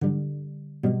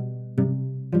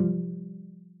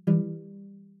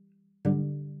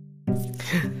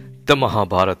The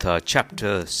Mahabharata,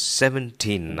 chapter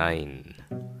 79.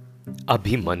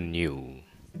 Abhimanyu.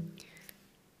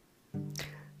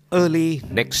 Early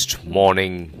next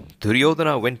morning,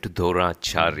 Duryodhana went to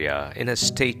Dronacharya in a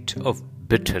state of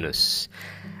bitterness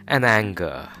and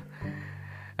anger,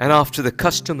 and after the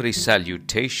customary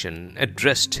salutation,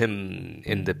 addressed him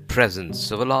in the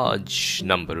presence of a large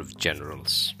number of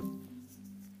generals.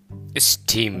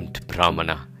 Esteemed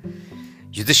Brahmana,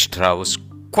 Yudhishthira was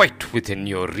quite within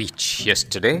your reach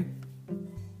yesterday,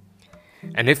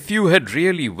 and if you had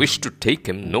really wished to take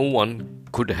him, no one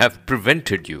could have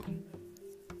prevented you.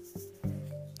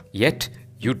 Yet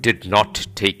you did not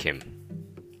take him,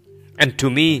 and to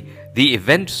me the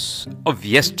events of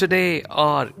yesterday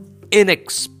are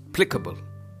inexplicable.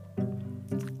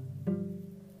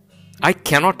 I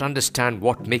cannot understand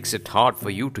what makes it hard for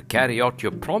you to carry out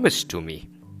your promise to me.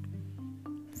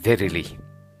 Verily,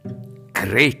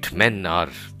 great men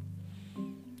are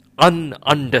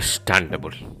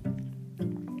ununderstandable.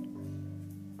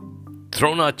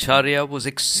 Dronacharya was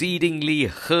exceedingly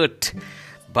hurt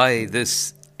by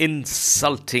this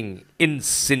insulting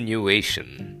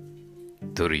insinuation.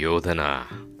 Duryodhana,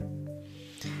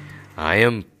 I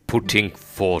am putting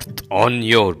forth on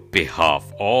your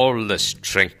behalf all the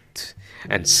strength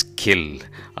and skill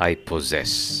I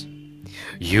possess.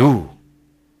 You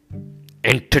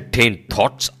entertain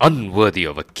thoughts unworthy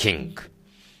of a king.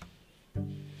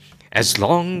 As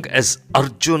long as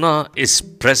Arjuna is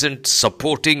present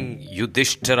supporting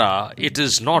Yudhishthira, it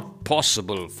is not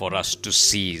possible for us to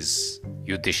seize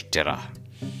Yudhishthira.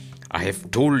 I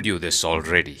have told you this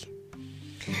already.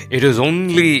 It is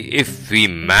only if we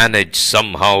manage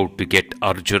somehow to get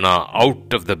Arjuna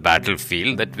out of the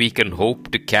battlefield that we can hope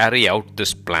to carry out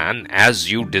this plan as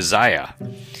you desire.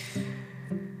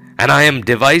 And I am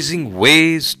devising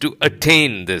ways to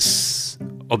attain this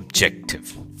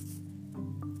objective.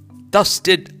 Thus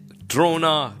did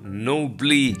Drona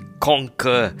nobly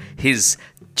conquer his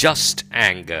just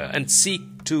anger and seek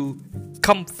to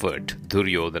comfort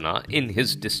Duryodhana in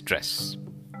his distress.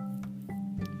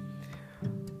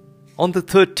 On the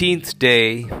 13th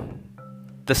day,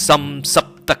 the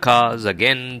Samsaptakas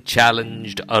again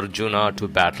challenged Arjuna to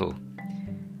battle,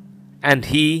 and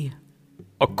he,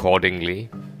 accordingly,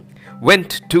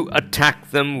 went to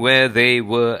attack them where they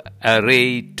were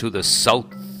arrayed to the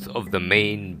south of the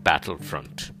main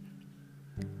battlefront.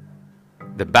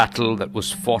 The battle that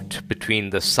was fought between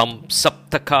the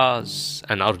Samsaptakas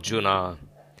and Arjuna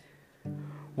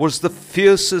was the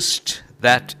fiercest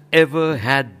that ever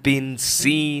had been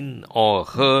seen or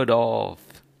heard of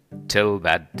till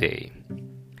that day.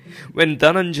 When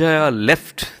Dhananjaya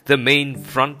left the main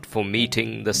front for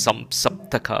meeting the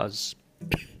Samsaptakas,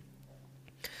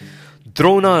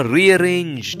 Drona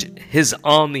rearranged his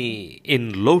army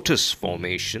in lotus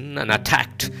formation and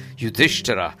attacked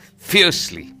Yudhishthira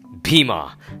fiercely.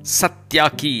 Bhima,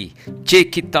 Satyaki,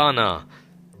 Chekitana,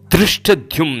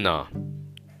 Drishtadhyumna,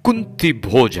 Kunti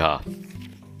Bhoja,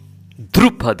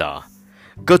 Drupada,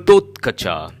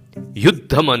 Gatotkacha,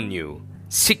 Yuddhamanyu,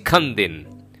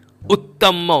 Sikhandin,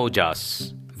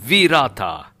 Uttamaujas,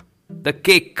 Virata, the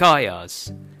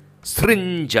Kekayas,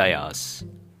 Srinjayas,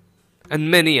 and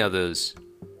many others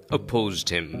opposed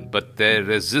him, but their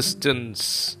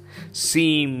resistance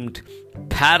seemed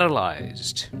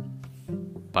paralyzed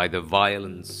by the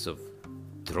violence of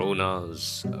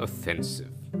Drona's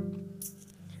offensive.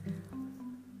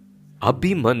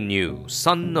 Abhimanyu,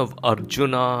 son of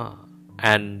Arjuna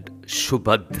and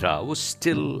Shubhadra, was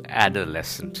still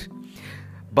adolescent,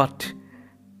 but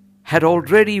had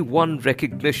already won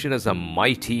recognition as a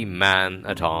mighty man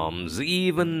at arms,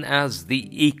 even as the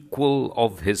equal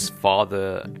of his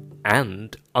father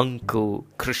and uncle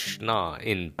Krishna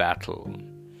in battle.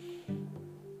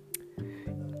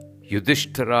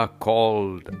 Yudhishthira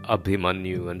called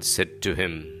Abhimanyu and said to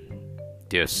him,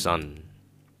 Dear son,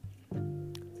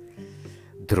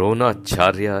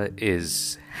 Dronacharya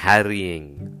is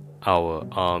harrying our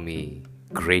army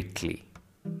greatly.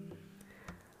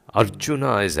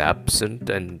 Arjuna is absent,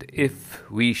 and if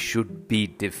we should be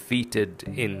defeated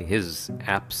in his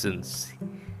absence,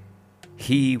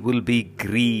 he will be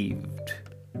grieved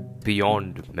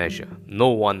beyond measure. No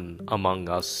one among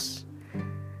us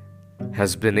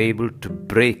has been able to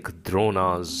break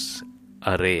Drona's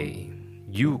array.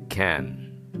 You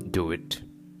can do it.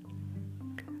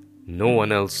 No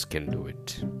one else can do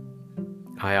it.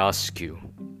 I ask you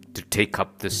to take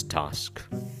up this task.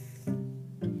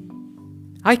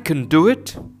 I can do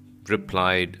it,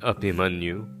 replied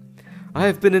Abhimanyu. I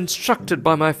have been instructed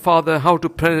by my father how to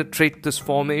penetrate this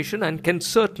formation and can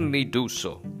certainly do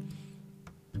so.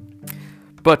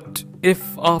 But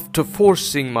if after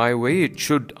forcing my way it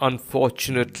should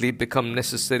unfortunately become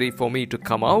necessary for me to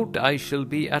come out, I shall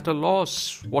be at a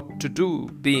loss what to do,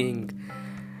 being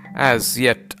as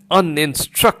yet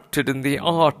uninstructed in the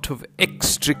art of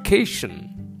extrication.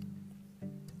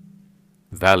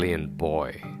 Valiant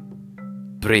boy,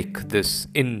 break this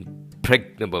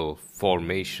impregnable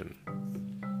formation.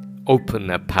 Open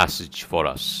a passage for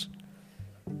us.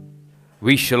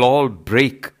 We shall all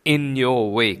break in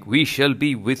your wake. We shall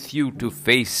be with you to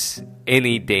face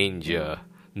any danger.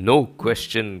 No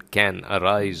question can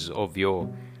arise of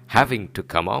your having to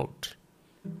come out.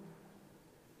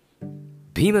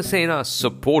 Bhimasena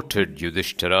supported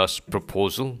Yudhishthira's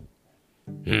proposal.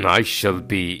 I shall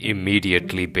be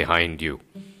immediately behind you.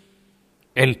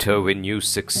 Enter when you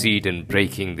succeed in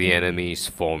breaking the enemy's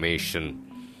formation.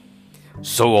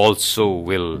 So also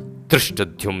will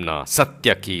Drishtadyumna,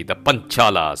 Satyaki, the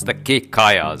Panchalas, the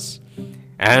Kekayas,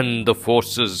 and the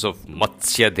forces of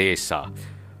Matsyadesa.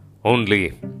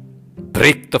 Only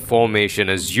break the formation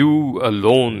as you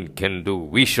alone can do.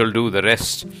 We shall do the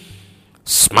rest.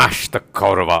 Smash the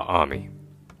Kaurava army.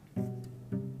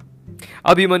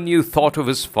 Abhimanyu thought of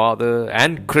his father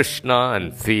and Krishna,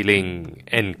 and feeling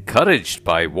encouraged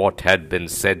by what had been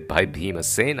said by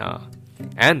Bhimasena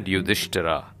and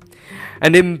Yudhishthira,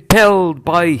 and impelled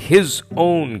by his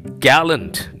own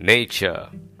gallant nature,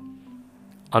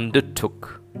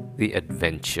 undertook the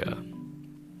adventure.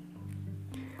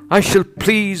 I shall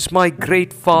please my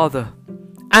great father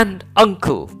and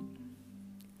uncle,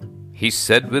 he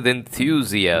said with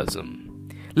enthusiasm.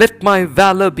 Let my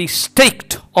valor be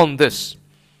staked on this.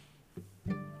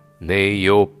 May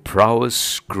your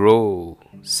prowess grow,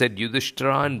 said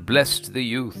Yudhishthira, and blessed the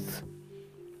youth.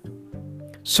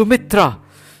 Sumitra,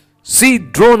 see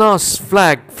Drona's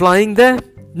flag flying there?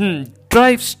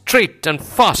 Drive straight and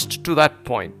fast to that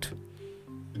point,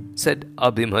 said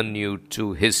Abhimanyu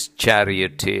to his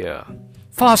charioteer.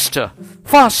 Faster,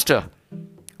 faster,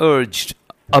 urged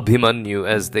Abhimanyu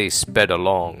as they sped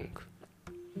along.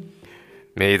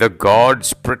 May the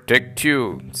gods protect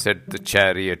you, said the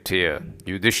charioteer.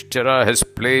 Yudhishthira has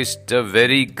placed a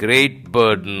very great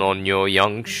burden on your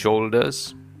young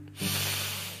shoulders.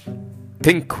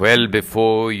 Think well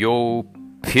before you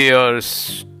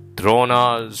pierce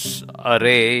Drona's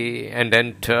array and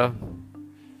enter.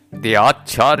 The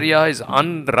Acharya is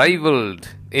unrivaled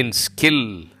in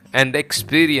skill and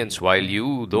experience, while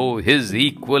you, though his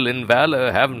equal in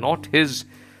valor, have not his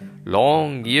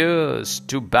long years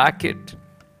to back it.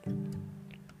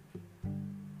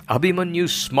 Abhimanyu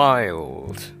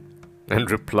smiled and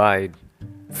replied,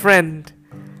 Friend,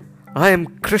 I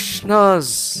am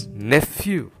Krishna's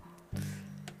nephew.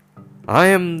 I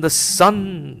am the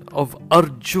son of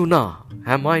Arjuna,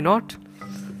 am I not?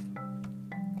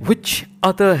 Which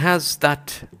other has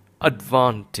that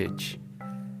advantage?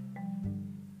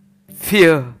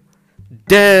 Fear,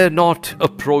 dare not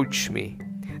approach me.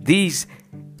 These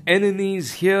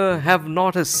enemies here have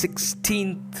not a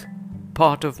 16th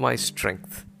part of my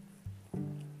strength.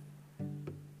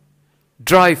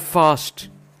 Drive fast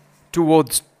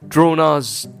towards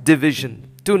Drona's division.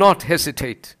 Do not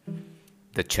hesitate.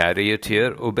 The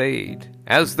charioteer obeyed.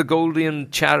 As the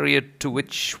golden chariot to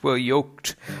which were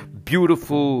yoked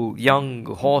beautiful young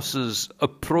horses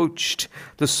approached,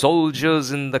 the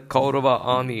soldiers in the Kaurava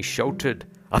army shouted,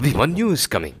 Abhimanyu is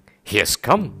coming. He has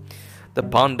come. The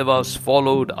Pandavas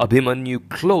followed Abhimanyu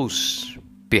close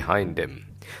behind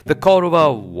him. The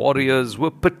Kaurava warriors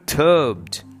were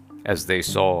perturbed as they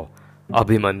saw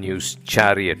Abhimanyu's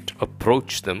chariot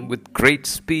approach them with great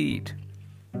speed.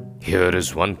 Here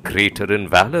is one greater in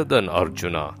valor than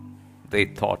Arjuna, they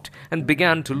thought, and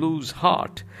began to lose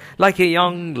heart. Like a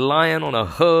young lion on a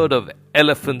herd of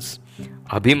elephants,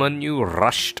 Abhimanyu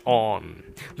rushed on.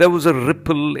 There was a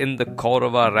ripple in the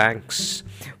Kaurava ranks,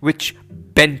 which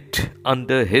bent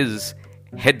under his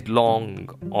headlong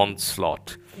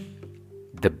onslaught.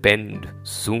 The bend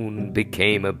soon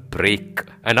became a break,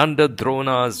 and under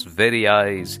Drona's very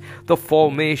eyes, the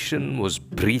formation was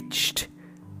breached,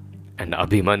 and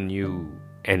Abhimanyu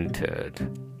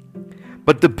entered.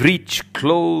 But the breach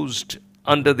closed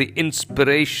under the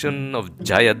inspiration of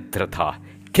Jayadratha,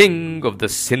 king of the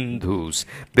Sindhus,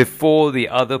 before the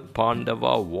other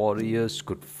Pandava warriors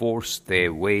could force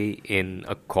their way in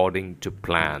according to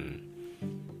plan.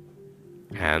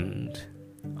 And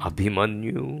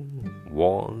Abhimanyu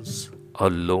was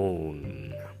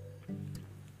alone.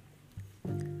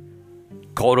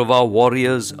 Kaurava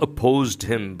warriors opposed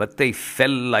him, but they fell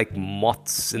like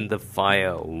moths in the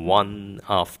fire, one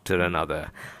after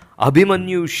another.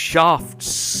 Abhimanyu's shafts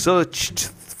searched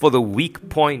for the weak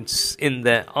points in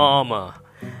their armor,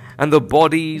 and the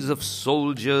bodies of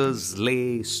soldiers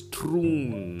lay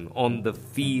strewn on the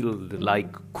field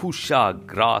like kusha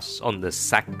grass on the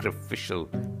sacrificial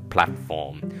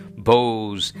platform.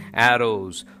 Bows,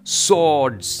 arrows,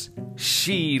 swords,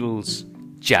 shields,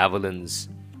 javelins,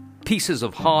 pieces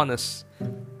of harness,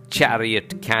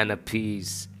 chariot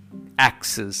canopies,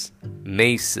 axes,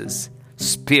 maces,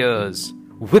 spears,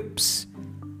 whips,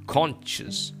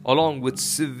 conches, along with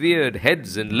severed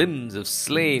heads and limbs of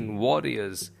slain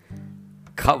warriors,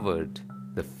 covered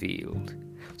the field.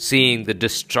 Seeing the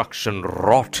destruction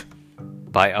wrought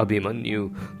by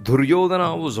Abhimanyu,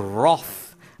 Duryodhana was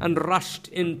wroth and rushed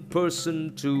in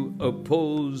person to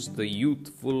oppose the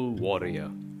youthful warrior.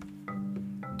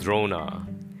 Drona,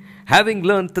 having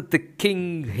learnt that the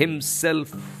king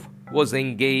himself was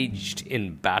engaged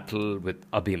in battle with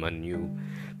Abhimanyu,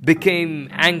 became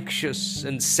anxious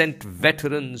and sent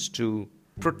veterans to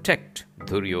protect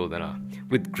Duryodhana.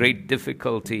 With great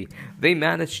difficulty, they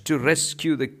managed to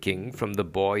rescue the king from the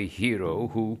boy hero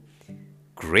who,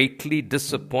 greatly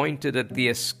disappointed at the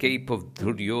escape of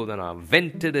Duryodhana,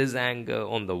 vented his anger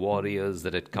on the warriors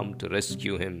that had come to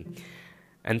rescue him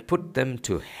and put them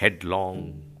to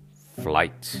headlong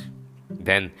flight.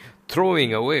 Then,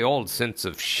 throwing away all sense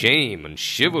of shame and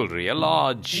chivalry, a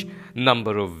large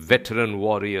number of veteran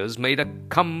warriors made a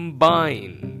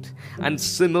combined and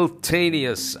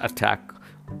simultaneous attack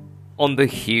on the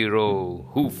hero,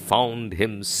 who found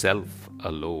himself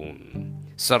alone,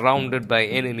 surrounded by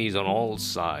enemies on all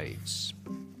sides.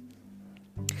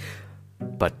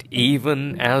 But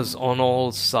even as on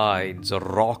all sides a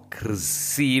rock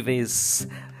receives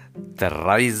the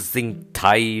rising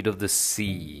tide of the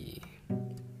sea,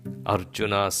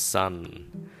 Arjuna's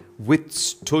son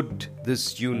withstood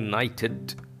this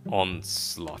united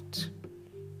onslaught.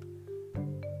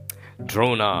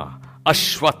 Drona,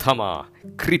 Ashwathama,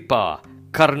 Kripa,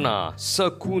 Karna,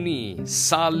 Sakuni,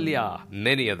 Salya,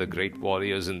 many other great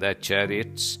warriors in their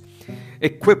chariots,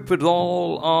 equipped with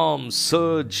all arms,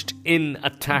 surged in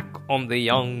attack on the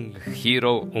young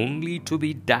hero, only to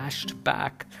be dashed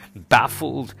back,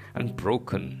 baffled and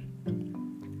broken.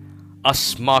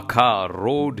 Asmaka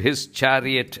rode his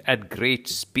chariot at great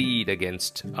speed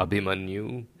against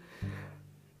Abhimanyu.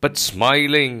 But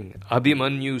smiling,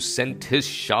 Abhimanyu sent his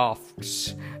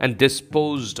shafts and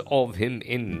disposed of him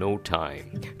in no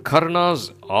time.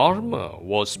 Karna's armor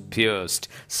was pierced.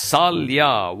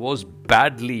 Salya was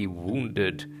badly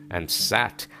wounded and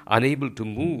sat, unable to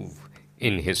move,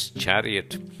 in his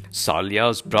chariot.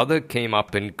 Salya's brother came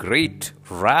up in great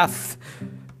wrath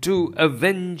to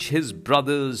avenge his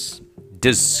brother's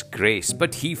disgrace,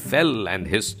 but he fell and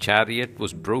his chariot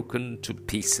was broken to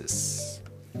pieces.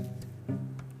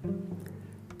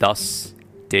 Thus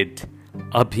did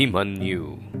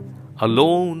Abhimanyu,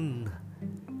 alone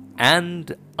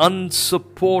and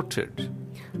unsupported,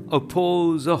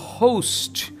 oppose a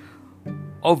host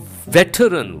of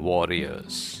veteran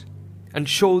warriors and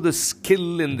show the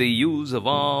skill in the use of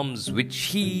arms which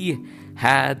he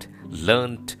had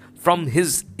learnt from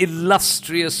his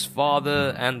illustrious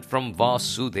father and from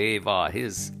Vasudeva,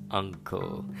 his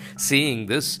uncle. Seeing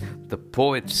this, the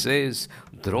poet says,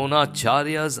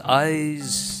 Dronacharya's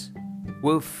eyes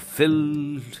were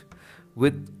filled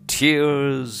with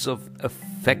tears of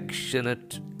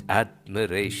affectionate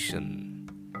admiration.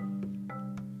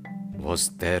 Was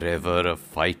there ever a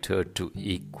fighter to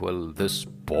equal this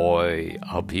boy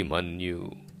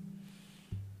Abhimanyu?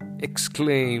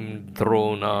 Exclaimed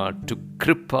Drona to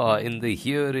Kripa in the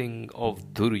hearing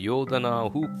of Duryodhana,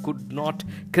 who could not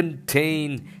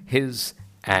contain his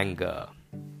anger.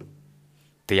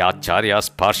 The Acharya's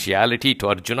partiality to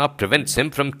Arjuna prevents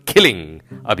him from killing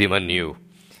Abhimanyu.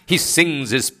 He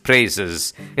sings his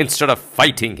praises instead of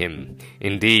fighting him.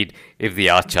 Indeed, if the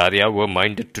Acharya were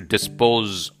minded to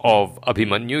dispose of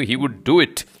Abhimanyu, he would do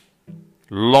it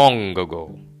long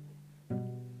ago.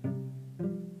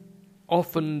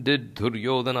 Often did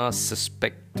Duryodhana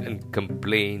suspect and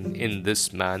complain in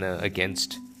this manner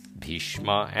against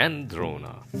Bhishma and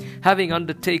Drona. Having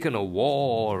undertaken a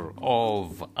war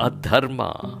of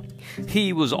adharma,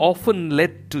 he was often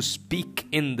led to speak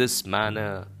in this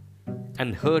manner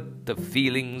and hurt the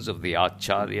feelings of the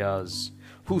Acharyas,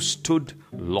 who stood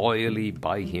loyally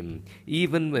by him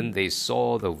even when they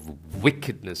saw the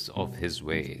wickedness of his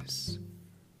ways.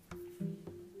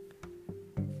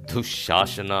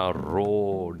 Dushasana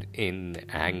roared in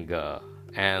anger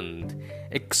and,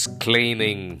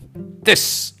 exclaiming,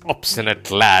 "This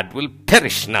obstinate lad will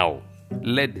perish now,"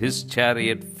 led his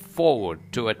chariot forward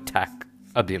to attack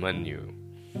Abhimanyu.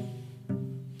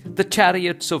 The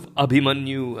chariots of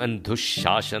Abhimanyu and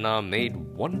Dushashana made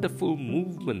wonderful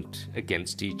movement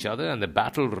against each other, and the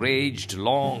battle raged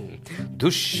long.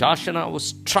 Dushashana was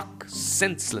struck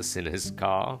senseless in his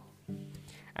car,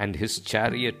 and his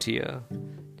charioteer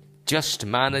just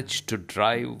managed to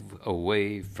drive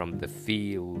away from the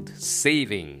field,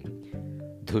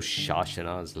 saving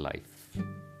Dushashana's life.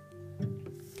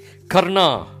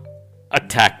 Karna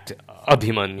attacked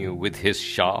Abhimanyu with his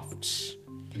shafts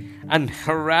and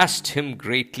harassed him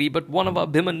greatly, but one of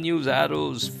Abhimanyu's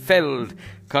arrows felled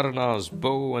Karna's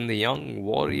bow, and the young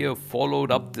warrior followed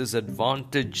up this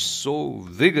advantage so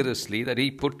vigorously that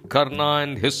he put Karna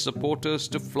and his supporters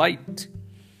to flight.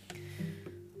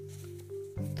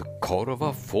 The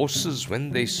Kaurava forces,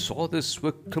 when they saw this,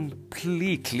 were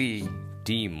completely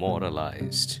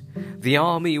demoralized. The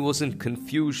army was in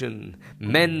confusion.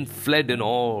 Men fled in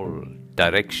all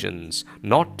directions,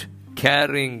 not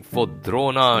caring for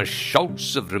Drona's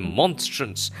shouts of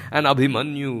remonstrance, and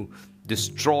Abhimanyu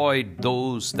destroyed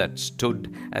those that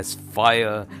stood as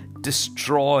fire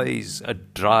destroys a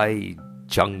dry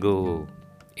jungle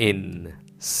in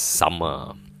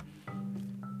summer.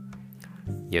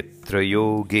 Yatra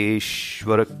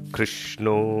Yogeshwara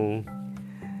Krishno,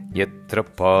 Yatra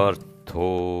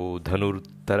Partho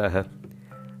Dhanurtarah,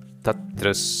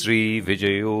 Tatra Sri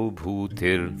Vijayo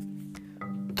Bhutir,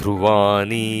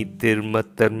 Dhruvani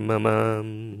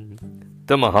Tirmatarmamam.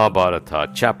 The Mahabharata,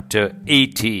 chapter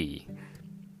 80.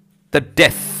 The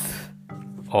death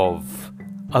of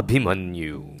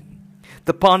Abhimanyu.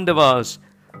 The Pandavas,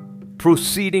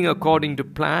 proceeding according to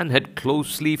plan, had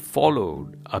closely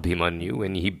followed Abhimanyu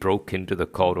when he broke into the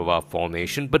Kaurava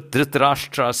formation, but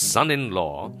Dhritarashtra's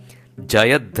son-in-law,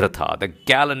 Jayadratha, the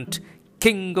gallant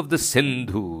king of the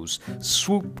Sindhus,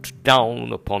 swooped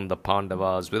down upon the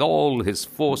Pandavas with all his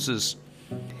forces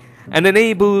and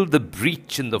enabled the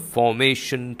breach in the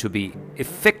formation to be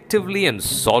effectively and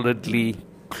solidly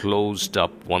closed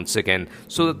up once again,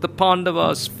 so that the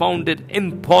Pandavas found it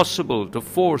impossible to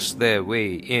force their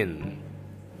way in.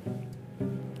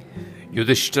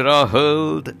 Yudhishthira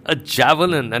hurled a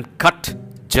javelin and cut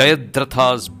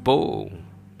Jayadratha's bow.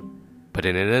 But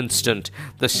in an instant,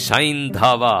 the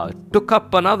Saindhava took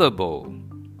up another bow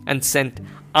and sent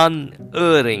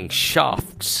unerring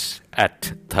shafts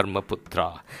at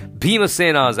Dharmaputra.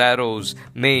 Bhimasena's arrows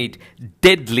made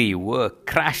deadly work,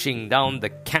 crashing down the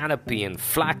canopy and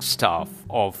flagstaff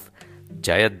of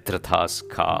Jayadratha's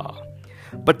car.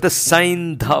 But the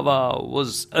Saindhava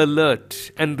was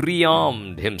alert and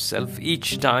rearmed himself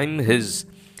each time his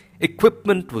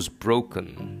equipment was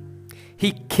broken.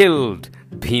 He killed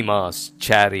Bhima's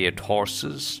chariot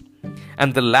horses,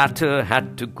 and the latter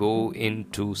had to go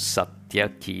into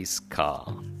Satyaki's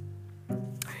car.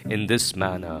 In this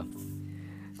manner,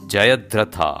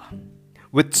 Jayadratha,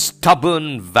 with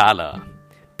stubborn valor,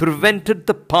 prevented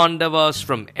the Pandavas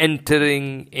from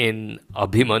entering in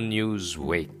Abhimanyu's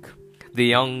wake. The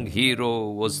young hero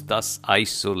was thus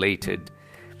isolated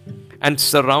and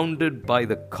surrounded by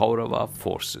the Kaurava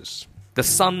forces. The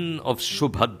son of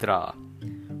Subhadra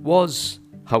was,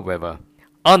 however,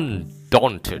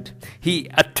 undaunted. He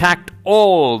attacked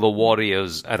all the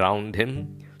warriors around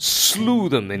him, slew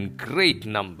them in great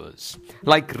numbers.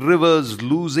 Like rivers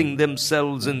losing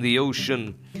themselves in the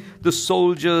ocean, the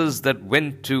soldiers that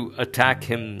went to attack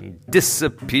him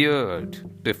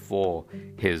disappeared before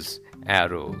his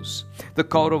arrows. The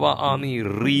Kaurava army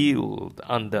reeled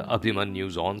under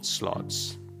Abhimanyu's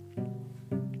onslaughts.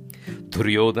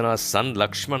 Duryodhana's son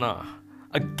Lakshmana,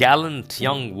 a gallant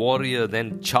young warrior,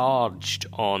 then charged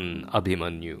on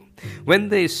Abhimanyu. When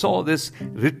they saw this,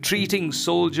 retreating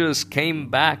soldiers came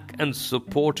back and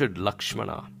supported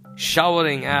Lakshmana,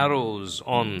 showering arrows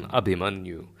on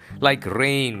Abhimanyu like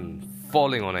rain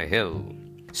falling on a hill.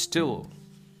 Still,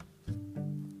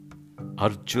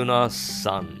 Arjuna's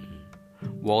son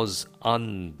was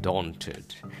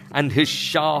undaunted, and his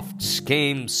shafts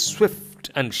came swift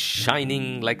and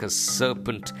shining like a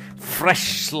serpent,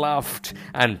 fresh-sloughed,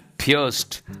 and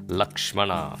pierced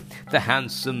Lakshmana, the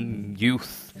handsome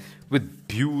youth with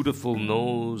beautiful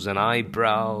nose and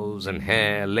eyebrows and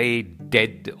hair, lay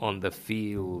dead on the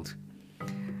field,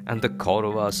 and the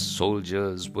Kaurava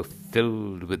soldiers were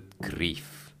filled with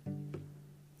grief.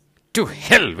 "To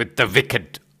hell with the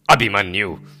wicked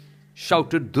Abhimanyu!"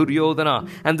 shouted Duryodhana,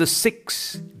 and the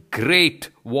 6 great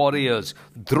warriors,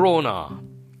 Drona,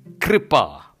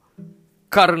 Kripa,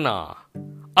 Karna,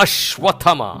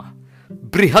 Ashwathama,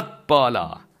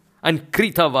 Brihatpala, and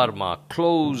Kritavarma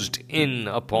closed in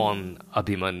upon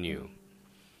Abhimanyu.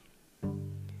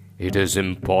 "It is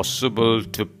impossible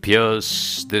to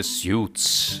pierce this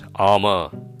youth's armor,"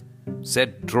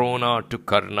 said Drona to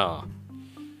Karna.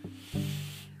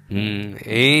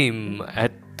 aim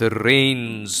at the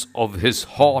reins of his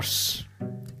horse,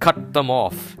 cut them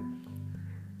off,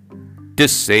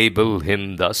 disable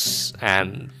him thus,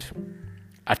 and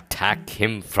attack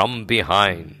him from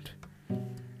behind.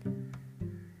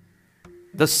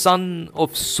 The son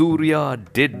of Surya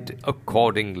did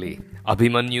accordingly.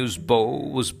 Abhimanyu's bow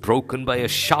was broken by a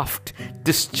shaft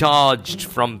discharged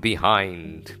from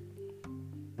behind.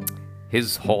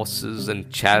 His horses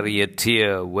and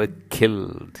charioteer were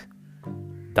killed.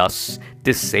 Thus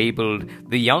disabled,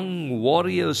 the young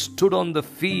warrior stood on the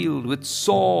field with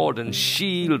sword and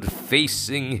shield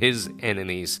facing his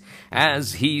enemies.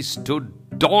 As he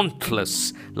stood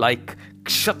dauntless like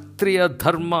Kshatriya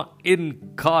Dharma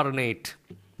incarnate,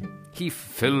 he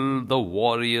filled the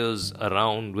warriors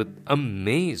around with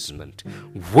amazement.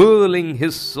 Whirling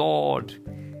his sword,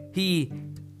 he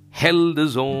held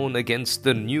his own against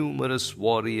the numerous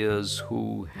warriors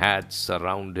who had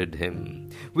surrounded him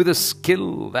with a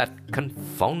skill that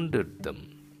confounded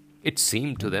them. It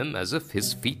seemed to them as if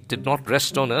his feet did not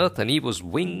rest on earth and he was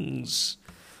wings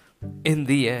in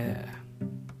the air.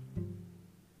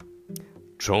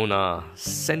 Drona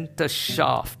sent a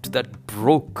shaft that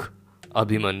broke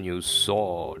Abhimanyu's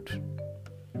sword.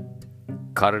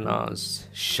 Karna's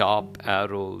sharp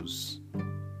arrows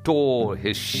tore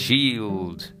his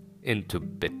shield into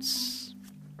bits.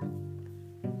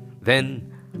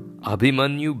 Then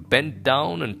Abhimanyu bent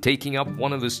down and taking up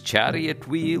one of his chariot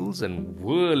wheels and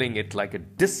whirling it like a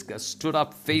discus, stood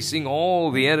up facing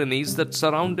all the enemies that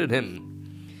surrounded him.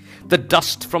 The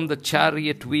dust from the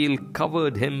chariot wheel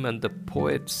covered him, and the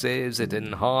poet says it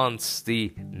enhanced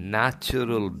the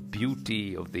natural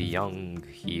beauty of the young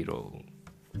hero.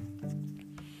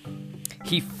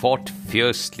 He fought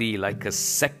fiercely like a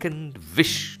second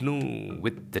Vishnu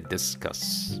with the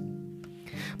discus.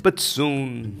 But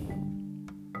soon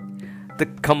the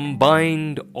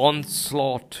combined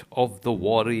onslaught of the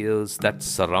warriors that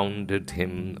surrounded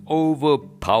him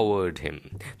overpowered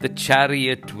him. The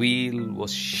chariot wheel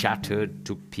was shattered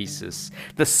to pieces.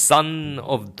 The son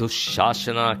of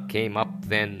Dushashana came up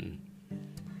then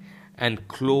and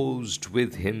closed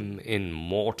with him in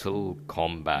mortal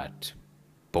combat.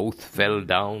 Both fell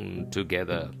down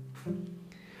together.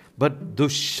 But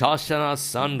Dushashana's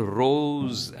son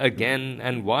rose again,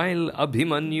 and while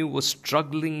Abhimanyu was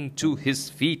struggling to his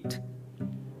feet,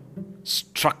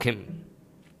 struck him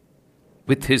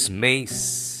with his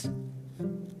mace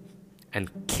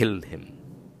and killed him.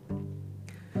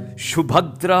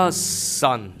 Shubhadra's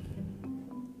son,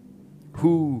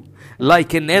 who,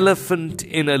 like an elephant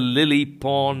in a lily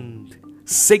pond,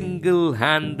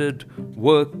 single-handed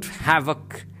worked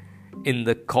havoc in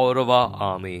the Kaurava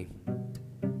army,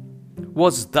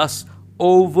 was thus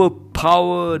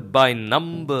overpowered by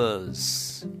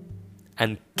numbers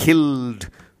and killed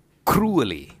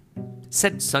cruelly,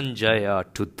 said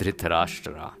Sanjaya to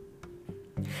Dhritarashtra.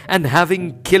 And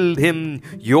having killed him,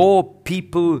 your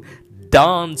people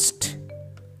danced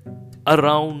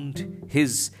around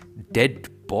his dead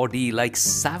body like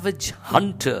savage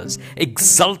hunters,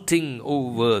 exulting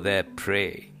over their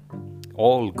prey.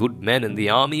 All good men in the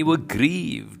army were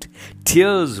grieved.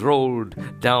 Tears rolled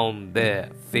down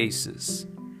their faces.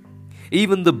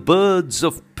 Even the birds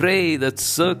of prey that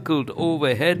circled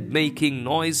overhead making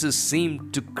noises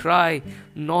seemed to cry,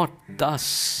 "Not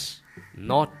thus,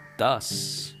 not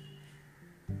thus."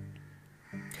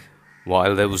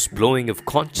 While there was blowing of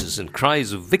conches and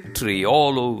cries of victory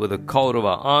all over the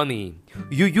Kaurava army,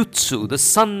 Yuyutsu, the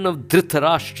son of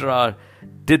Dhritarashtra,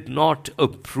 did not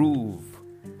approve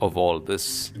of all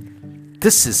this.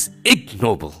 "This is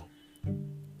ignoble,"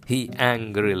 he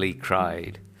angrily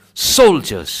cried.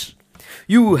 "Soldiers,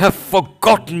 you have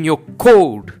forgotten your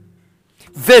code.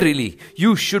 Verily,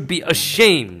 you should be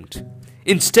ashamed.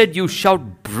 Instead, you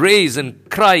shout brazen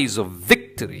cries of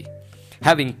victory.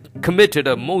 Having committed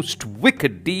a most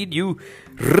wicked deed, you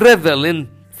revel in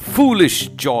foolish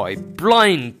joy,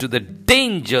 blind to the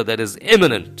danger that is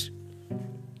imminent."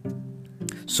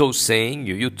 So saying,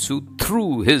 Yuyutsu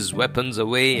threw his weapons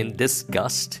away in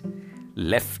disgust,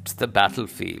 left the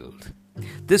battlefield.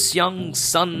 This young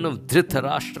son of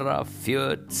Dhritarashtra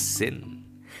feared sin.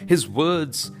 His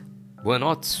words were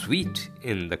not sweet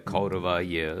in the Kaurava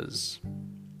years.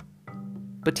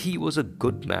 But he was a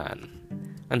good man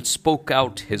and spoke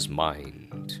out his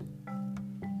mind.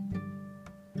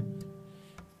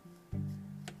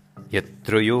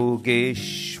 Yatra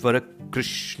Yogeshvara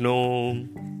Krishno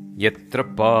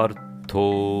Yatra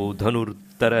Partho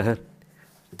Dhanurtarah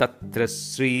Tatra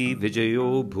Sri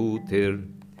Vijayo Bhutir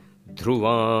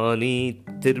Dhruvani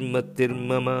Tirma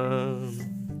Tirmama.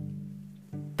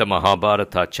 The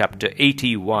Mahabharata, chapter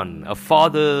 81, a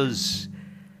father's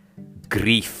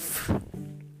grief.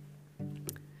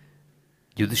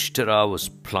 Yudhishthira was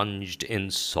plunged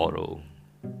in sorrow.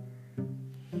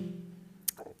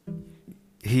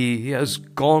 He has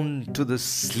gone to the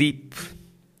sleep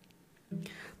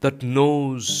that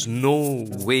knows no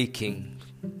waking.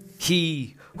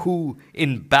 He who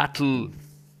in battle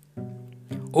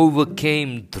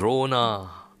overcame Drona,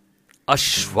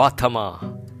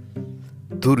 Ashwatthama,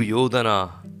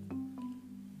 Duryodhana,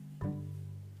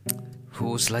 who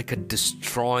was like a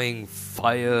destroying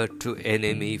fire to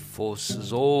enemy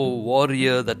forces. Oh,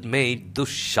 warrior that made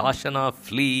Dushashana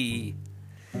flee.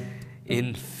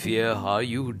 In fear, are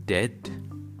you dead?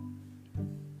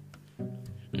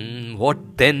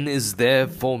 What then is there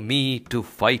for me to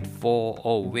fight for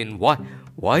or win?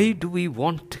 Why do we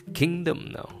want kingdom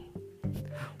now?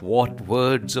 What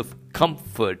words of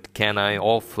comfort can I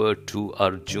offer to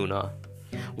Arjuna?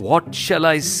 What shall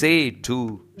I say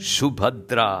to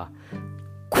Subhadra,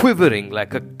 quivering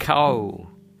like a cow,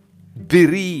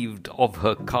 bereaved of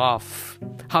her calf?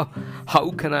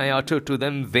 How can I utter to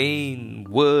them vain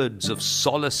words of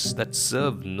solace that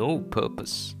serve no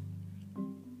purpose?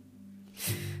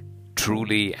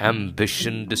 Truly,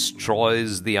 ambition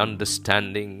destroys the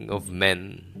understanding of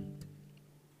men.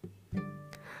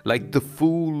 Like the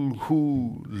fool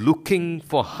who, looking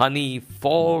for honey,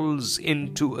 falls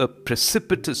into a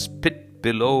precipitous pit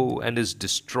below and is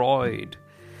destroyed.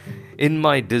 In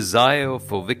my desire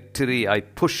for victory, I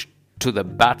pushed to the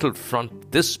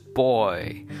battlefront this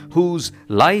boy, whose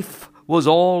life was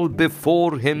all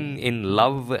before him in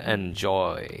love and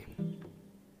joy.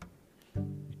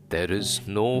 There is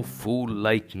no fool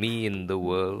like me in the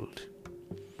world.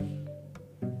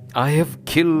 I have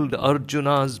killed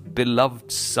Arjuna's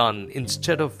beloved son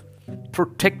instead of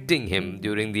protecting him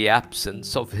during the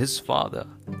absence of his father.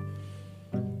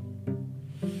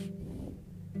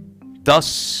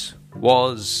 Thus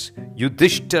was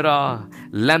Yudhishthira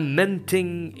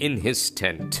lamenting in his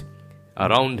tent.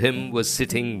 Around him were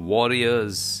sitting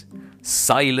warriors,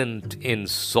 silent in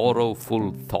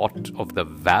sorrowful thought of the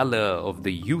valor of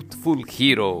the youthful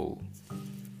hero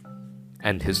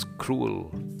and his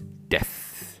cruel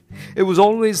death. It was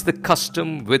always the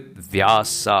custom with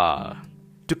Vyasa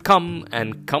to come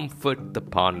and comfort the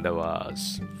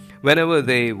Pandavas whenever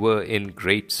they were in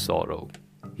great sorrow.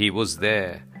 He was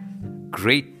their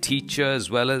great teacher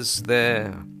as well as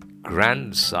their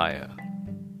grandsire.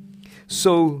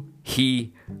 So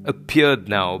he appeared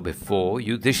now before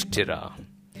Yudhishthira.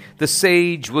 The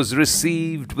sage was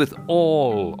received with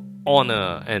all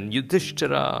honor, and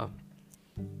Yudhishthira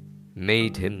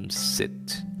made him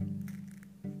sit.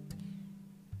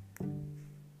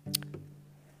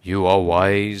 You are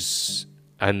wise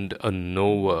and a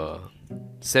knower,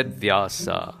 said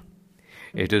Vyasa.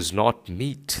 It is not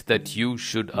meet that you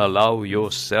should allow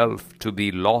yourself to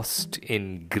be lost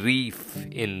in grief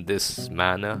in this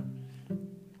manner.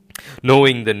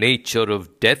 Knowing the nature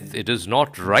of death, it is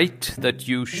not right that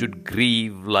you should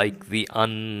grieve like the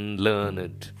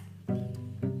unlearned.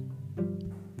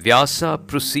 Vyasa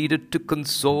proceeded to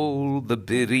console the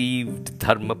bereaved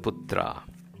Dharmaputra.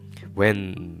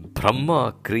 When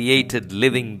Brahma created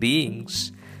living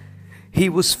beings, he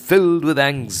was filled with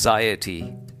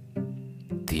anxiety.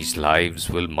 These lives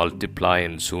will multiply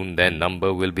and soon their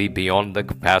number will be beyond the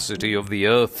capacity of the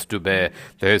earth to bear.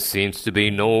 There seems to be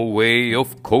no way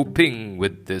of coping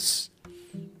with this,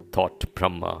 thought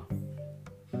Brahma.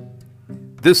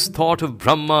 This thought of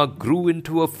Brahma grew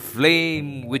into a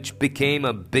flame which became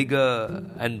a bigger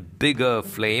and bigger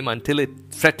flame until it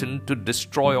threatened to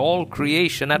destroy all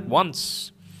creation at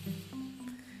once.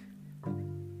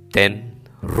 Then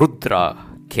Rudra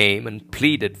came and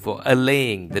pleaded for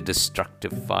allaying the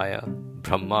destructive fire.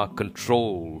 Brahma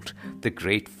controlled the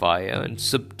great fire and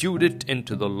subdued it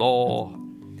into the law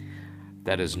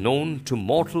that is known to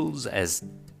mortals as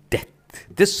death.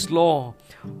 This law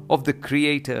of the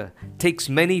Creator takes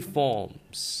many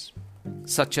forms,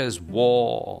 such as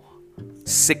war,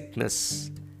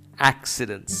 sickness,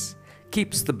 accidents,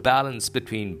 keeps the balance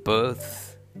between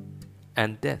birth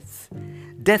and death.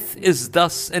 Death is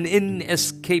thus an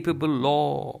inescapable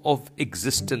law of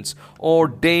existence,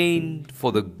 ordained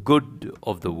for the good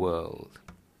of the world.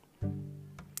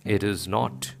 It is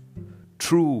not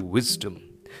true wisdom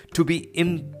to be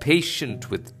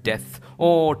impatient with death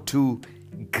or to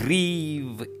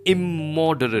grieve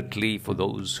immoderately for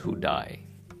those who die.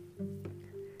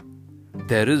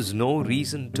 There is no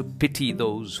reason to pity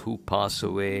those who pass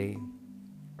away.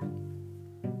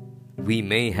 We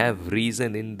may have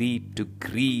reason indeed to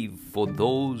grieve for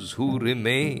those who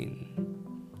remain.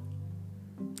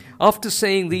 After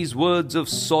saying these words of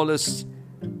solace,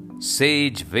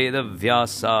 sage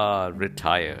Vedavyasa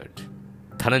retired.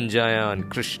 Dhananjaya and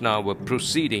Krishna were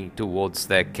proceeding towards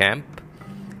their camp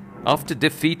after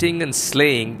defeating and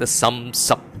slaying the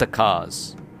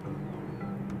Samsaptakas.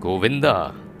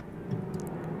 Govinda,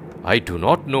 I do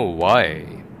not know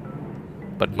why,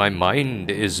 but my mind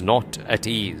is not at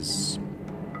ease.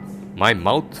 My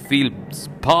mouth feels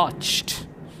parched.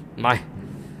 My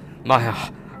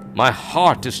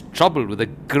heart is troubled with a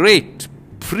great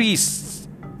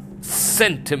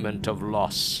presentiment of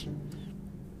loss.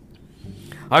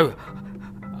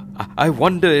 I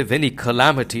wonder if any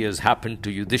calamity has happened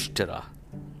to Yudhishthira.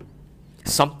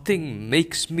 Something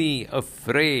makes me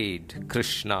afraid,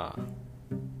 Krishna,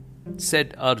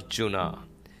 said Arjuna.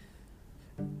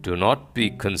 Do not be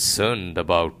concerned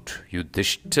about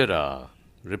Yudhishthira,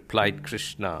 replied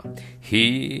Krishna.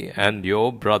 He and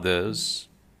your brothers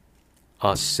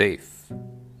are safe.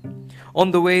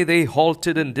 On the way they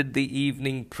halted and did the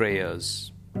evening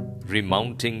prayers.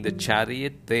 Remounting the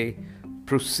chariot, they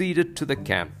proceeded to the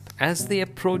camp. As they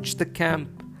approached the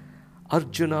camp,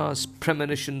 Arjuna's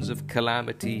premonitions of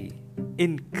calamity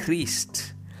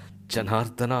increased.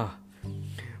 Janardana,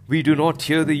 we do not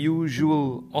hear the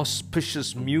usual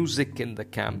auspicious music in the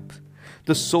camp.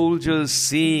 The soldiers,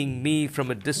 seeing me from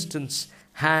a distance,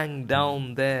 hang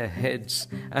down their heads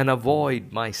and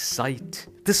avoid my sight.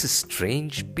 This is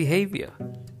strange behavior.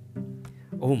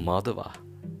 O Madhava,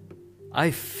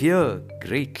 I fear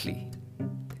greatly.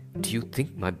 Do you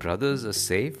think my brothers are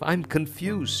safe? I'm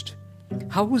confused.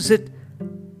 How is it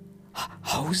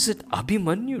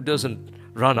Abhimanyu doesn't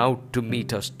run out to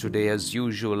meet us today as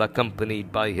usual,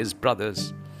 accompanied by his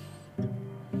brothers?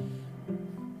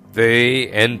 They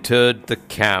entered the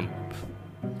camp.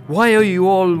 Why are you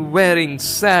all wearing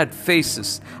sad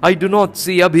faces? I do not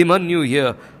see Abhimanyu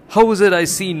here. How is it I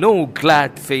see no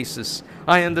glad faces?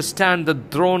 I understand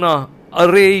that Drona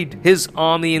arrayed his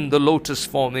army in the lotus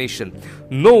formation.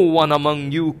 No one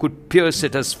among you could pierce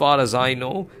it as far as I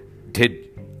know. Did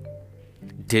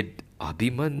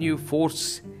Abhimanyu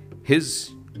force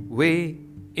his way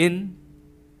in?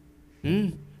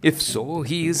 If so,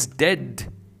 he is dead.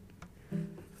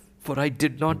 For I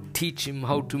did not teach him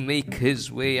how to make his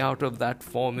way out of that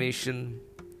formation.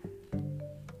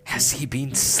 Has he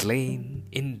been slain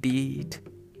indeed?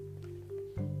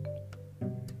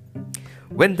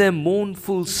 When their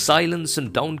mournful silence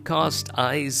and downcast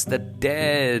eyes that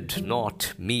dared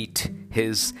not meet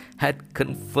his had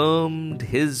confirmed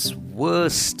his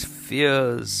worst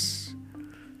fears,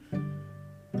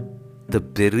 the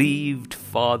bereaved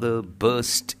father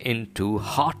burst into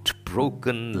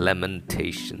heartbroken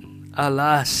lamentation.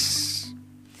 Alas,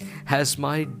 has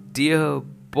my dear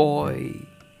boy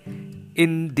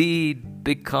indeed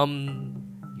become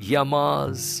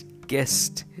Yama's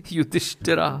guest,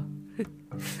 Yudhishthira?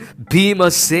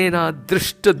 Bhimasena,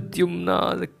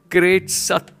 Drishtadyumna, the great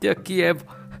Satyaki,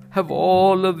 have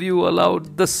all of you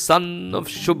allowed the son of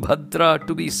Shubhadra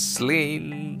to be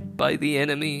slain by the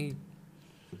enemy?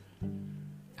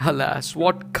 Alas,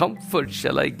 what comfort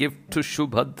shall I give to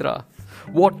Shubhadra?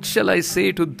 What shall I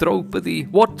say to Draupadi?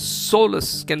 What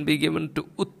solace can be given to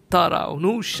Uttara?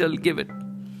 Who shall give it?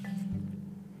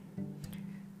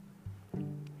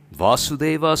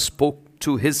 Vasudeva spoke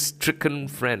to his stricken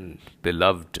friend,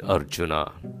 beloved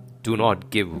Arjuna, do not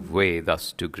give way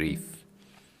thus to grief.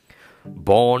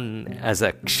 Born as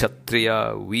a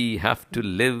Kshatriya, we have to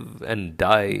live and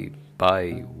die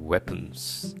by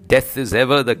weapons. Death is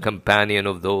ever the companion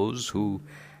of those who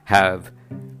have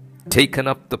taken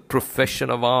up the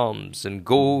profession of arms and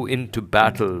go into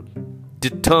battle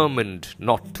determined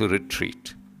not to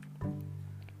retreat.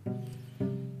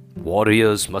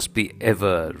 Warriors must be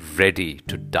ever ready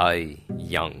to die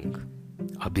young.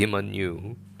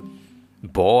 Abhimanyu,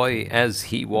 boy as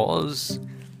he was,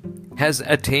 has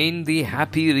attained the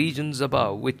happy regions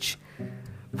above, which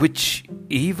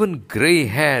even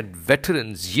grey-haired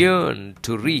veterans yearn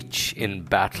to reach in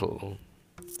battle.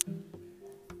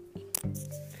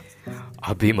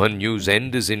 Abhimanyu's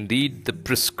end is indeed the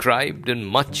prescribed and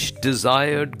much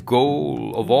desired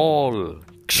goal of all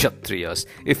Kshatriyas.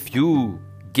 If you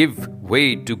give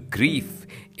way to grief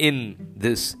in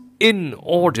this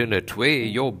inordinate way,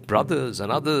 your brothers and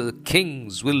other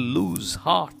kings will lose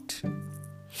heart.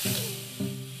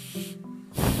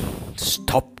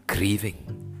 Stop grieving.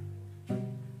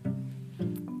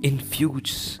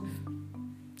 Infuse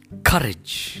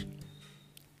courage.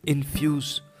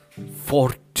 Infuse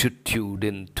fortitude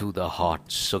into the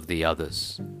hearts of the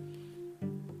others.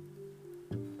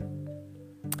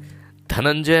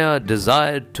 Dhananjaya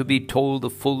desired to be told the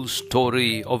full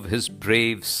story of his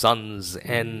brave son's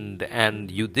end, and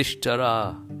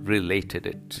Yudhishthira related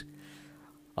it.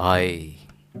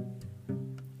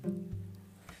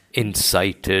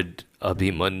 incited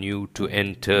Abhimanyu to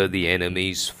enter the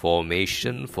enemy's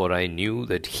formation, for I knew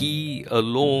that he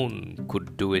alone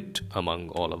could do it among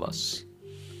all of us.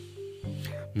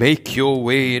 Make your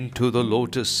way into the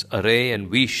lotus array, and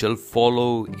we shall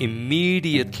follow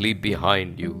immediately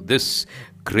behind you. This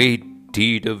great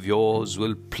deed of yours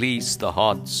will please the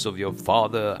hearts of your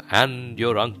father and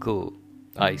your uncle,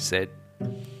 I said.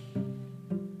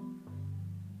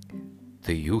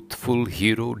 The youthful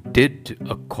hero did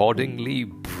accordingly,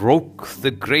 broke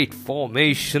the great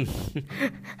formation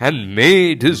and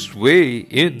made his way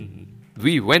in.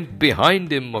 We went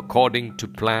behind him according to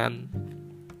plan.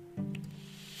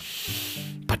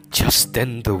 But just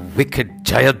then the wicked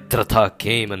Jayadratha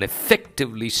came and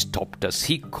effectively stopped us.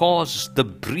 He caused the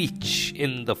breach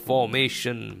in the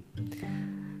formation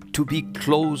to be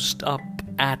closed up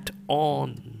at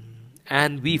on,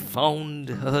 and we found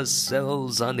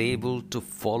ourselves unable to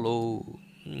follow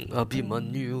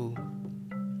Abhimanyu.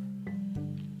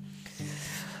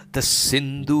 The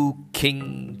Sindhu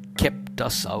king kept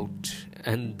us out,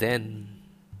 and then,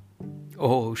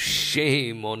 oh,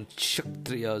 shame on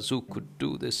Kshatriyas who could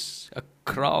do this. A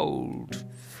crowd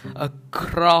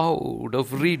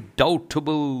of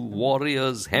redoubtable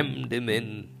warriors hemmed him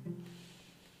in,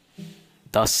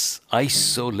 thus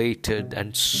isolated,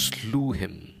 and slew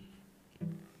him.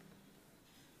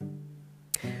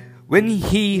 When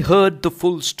he heard the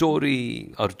full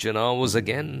story, Arjuna was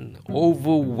again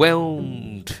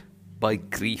overwhelmed by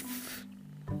grief,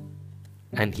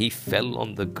 and he fell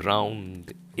on the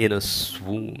ground in a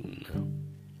swoon.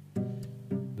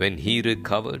 When he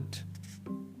recovered,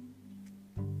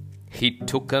 he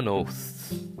took an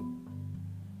oath.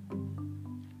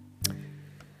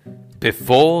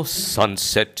 Before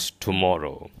sunset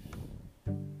tomorrow,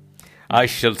 I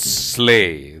shall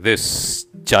slay this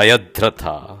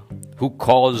Jayadratha who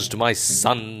caused my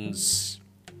son's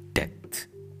death.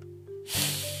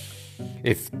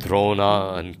 If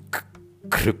Drona and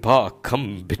Kripa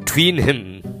come between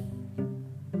him,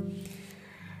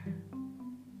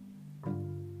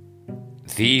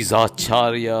 these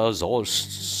acharyas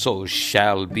also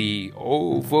shall be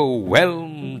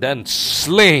overwhelmed and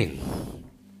slain.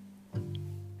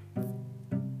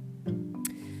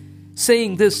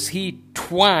 Saying this, he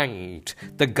twanged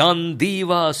the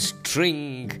Gandiva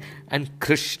string, and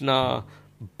Krishna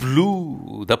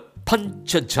blew the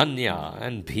Panchajanya,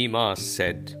 and Bhima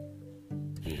said,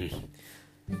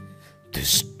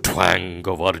 This twang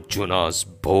of Arjuna's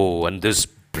bow and this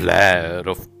blare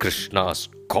of Krishna's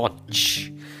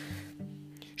conch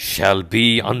shall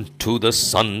be unto the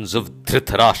sons of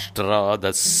Dhritarashtra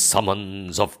the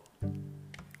summons of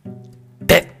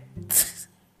death.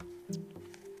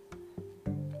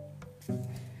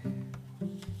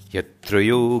 Yatra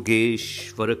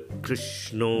Yogeshvara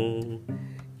Krishno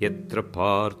Yatra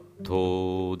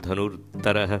Partho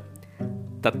Dhanurtara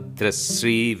Tatra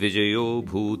Sri Vijayo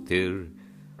Bhutir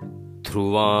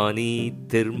Dhruvani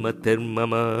Tirma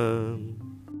Tirmama.